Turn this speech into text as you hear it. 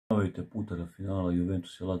Novite puta do finala,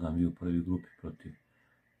 Juventus je lagan bio u prvi grupi protiv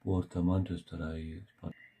Porta, Manchestera i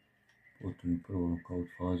potom u prvom knockout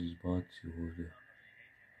fazi izbacio ovdje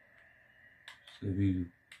Sevilju.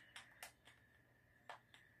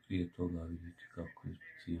 Prije toga vidite kako je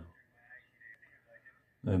izbacio.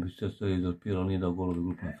 Ne bi se sve izopirao, nije dao golove u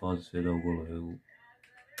grupnoj fazi, sve je dao golove u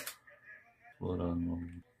Floranu.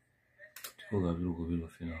 Koga bi drugo bilo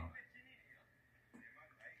finale?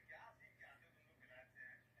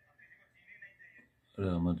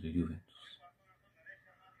 Real Madrid, Juventus.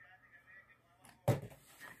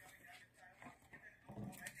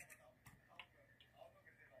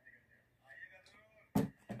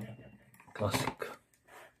 Klasika.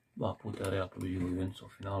 Dva puta je Real pobjedio Juventus u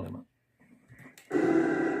finalima.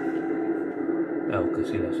 Evo kad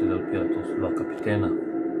si da se Del Piero, to su dva kapitena.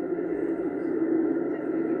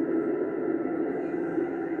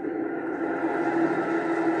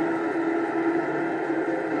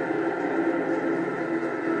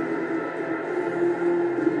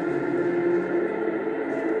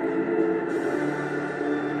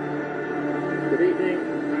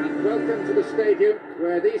 Stadium,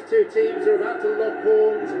 where these two teams are about to lock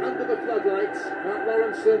horns under the floodlights. Mark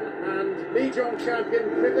Lawrenson and me, John Champion,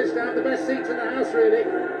 privileged to have the best seats in the house, really.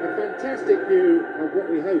 A fantastic view of what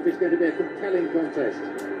we hope is going to be a compelling contest.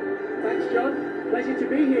 Thanks, John. Pleasure to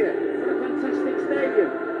be here. What a fantastic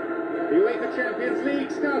stadium. The UEFA Champions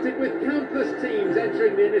League started with countless teams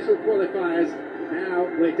entering the initial qualifiers. Now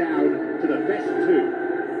we're down to the best two.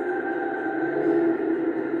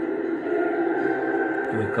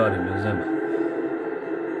 Karim Benzema.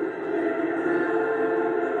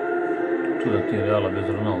 Čuda ti je Reala bez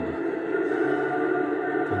Ronalda.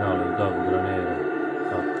 Finale Dago, Granero,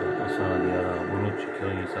 Kaka, Osana Diarra, Bonucci,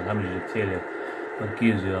 Chiellini, Salihamidzic, Cijelje,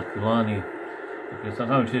 Marquinhos, Aquilani. Dakle,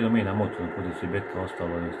 Salihamidzic je mijenja moto na poziciji beka,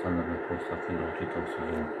 ostalo je standardna postavka igrala čitavu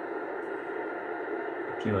sezonu.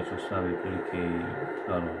 Učivat će ostavi prilike i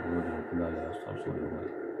naravno godinu medalja, ostalo su ovdje umali.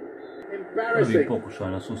 Prvi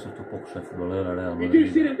pokušaj na susretu, pokušaj fudbalera Real Madrida.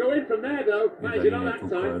 Iza nije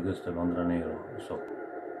tukao Esteban Granero visoko.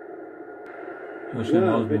 Još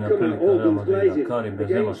jedna ozbiljna prilika Real Madrida. Karim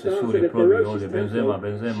Benzema se suri, probio ovdje Benzema,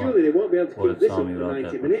 pored samih vrata je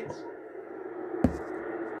počeo.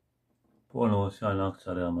 Ponovo sjajna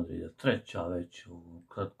akcija Real Madrida. Treća već u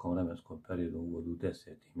kratkom vremenskom periodu, u uvodu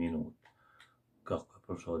 10. minut. Kako je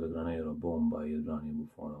prošao ovdje Granero, bomba i odbranio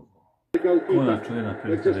Buffonovo. Konačno jedna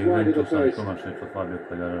prilika za Juventus, ali promašen je to Fabio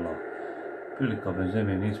Quagliarella. Prilika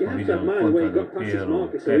Benzeme nismo vidjeli kontra Del Piero,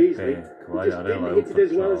 Pepe, Quagliarella je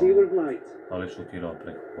utrčao, ali šutirao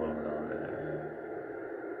preko pola grave.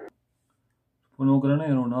 Ponovo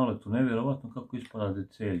Granero u naletu, nevjerovatno kako ispada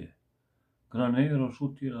Decelje. Granero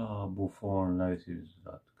šutira, Buffon najveći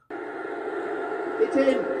zadatka.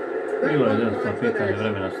 Bilo je jednostavno pitanje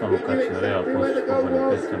vremena samo kad će Real postići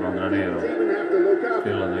pogodak Esteban Granero.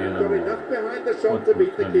 Stila da jedan potpuno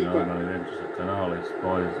strani na odbrani Juventusa kanala i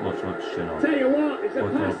spolje zločno očišćeno.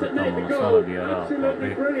 Potom opet tamo na Sala Diarra, pa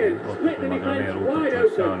Beki, opet prema Granero utrčao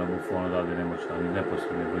sjajno Buffon odavde nemoćan iz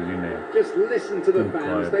neposredne blizine.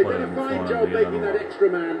 Tukla je pored Buffona do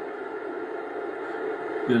 1-0.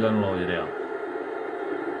 1-0 ovdje Real.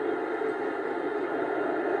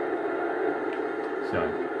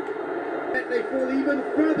 Sjajno.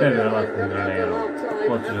 Nevjerovatno Granero,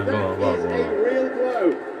 počeo brova dva gola.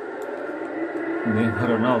 Nije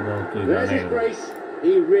Ronaldo, ali to je Granero.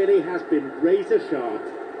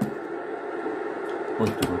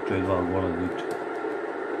 Postigo čuje dva gola zliče.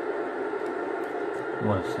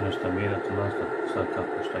 Mora se nešto mirati u nastavku sad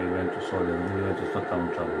kako šta Juventus ovdje, Juventus totalno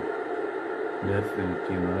čarno.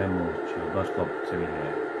 Definitivno nemoguće, baš kao po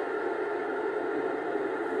Sevilje.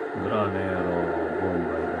 Granero,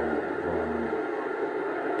 bomba i bomba.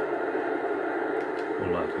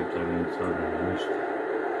 Ulati italijanci odmah ništa.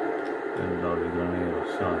 Jedno dao je Granero,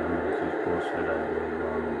 sjajno ulazi iz posljeda i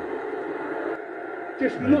gledano.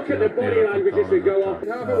 Just look at the body language as we go off.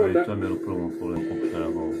 Evo je Tomer u prvom polu pokušaja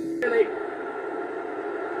gol.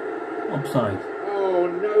 Offside. Oh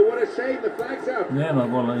no, what a shame, the flag's up. Nema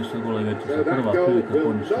gola, ništa gola Juventusa. Prva prilika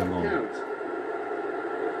poništen gol.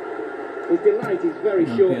 His delight is very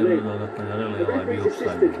short-lived. The referee's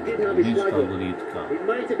assistant did have his flag up. It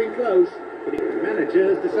might have been close, but the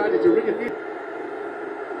managers decided to ring a few.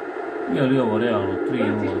 Je li ovo realno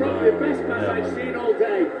 3-0 da je Real Madrid?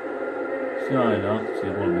 Sjajna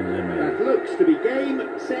akcija, gol Benzeme. That looks to be game,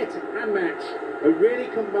 set and match. A really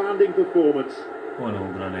commanding performance. Ponovo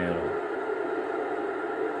Granero.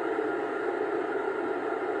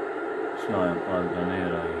 Sjajan pad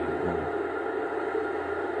Granera i gol.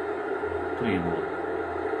 3-0.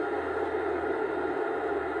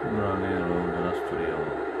 Granero ovdje rasturio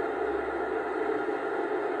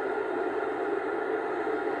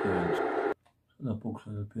Sada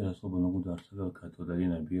pokušaj da pira slobodnog udarca, velika je to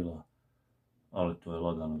daljina bila, ali to je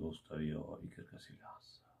lagano zaustavio Iker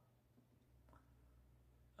Casillas.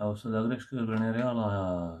 Evo sada greška odbrane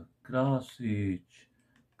Reala,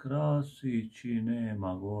 Krasić i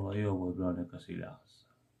nema gola i ovo je brane Casillas.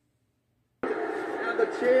 And the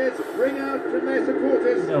cheers ring out from their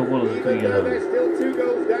supporters, Evo gola za even though they're still 2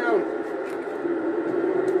 goals down.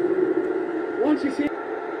 Once you see...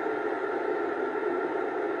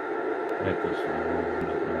 Rekao sam ovo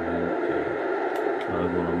da promijenite, ali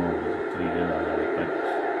gola mogu za 3-1, ali prekas.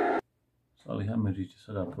 Salihamidzić je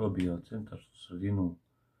sada probio centarsku sredinu,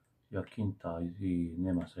 Jakinta i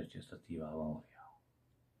nema sreće stativa Laurija.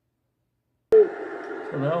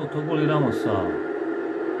 Sada autogol i Ramosa.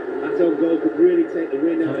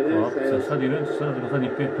 Sad Juventus sada za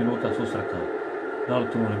zadnjih 5 minuta susreta. Da li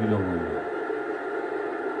to može biti dovoljno?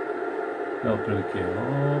 Evo prilike,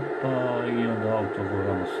 opa, i onda autogol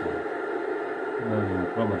Ramosa. Nevimo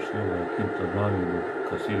promašli ovo Jakinta branio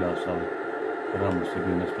Casillas, ali Ramos je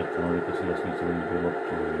bio nespretan, ali Casillas nisu vidio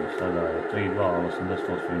loptu i sada je 3-2, ali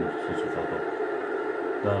 88 minuta susreta to.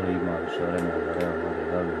 Da li ima više vremena za Real Madrid,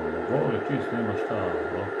 da li ima gol, čist nema šta,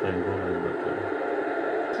 lopta i gola izbacila.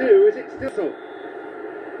 Is it still so?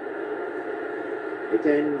 It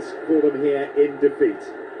ends for them here in defeat.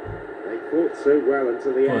 They fought so well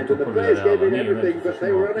until the end, and the players gave in everything, but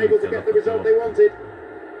they were unable to get the result they wanted.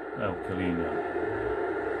 Evo Kalinja.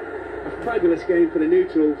 A fabulous game for the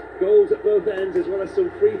neutrals. Goals at both ends as well as some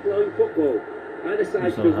free-flowing football. Either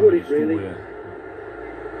side could have won it really.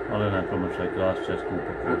 Ali onaj promašaj Krasića je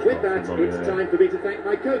skupo And with that, it's time for me to thank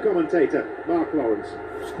my co-commentator, Mark Lawrence.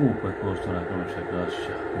 Skupo je koštao onaj promašaj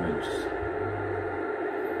Krasića, Juventus.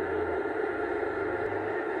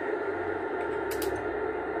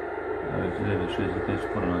 Evo 9-6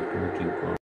 skoro na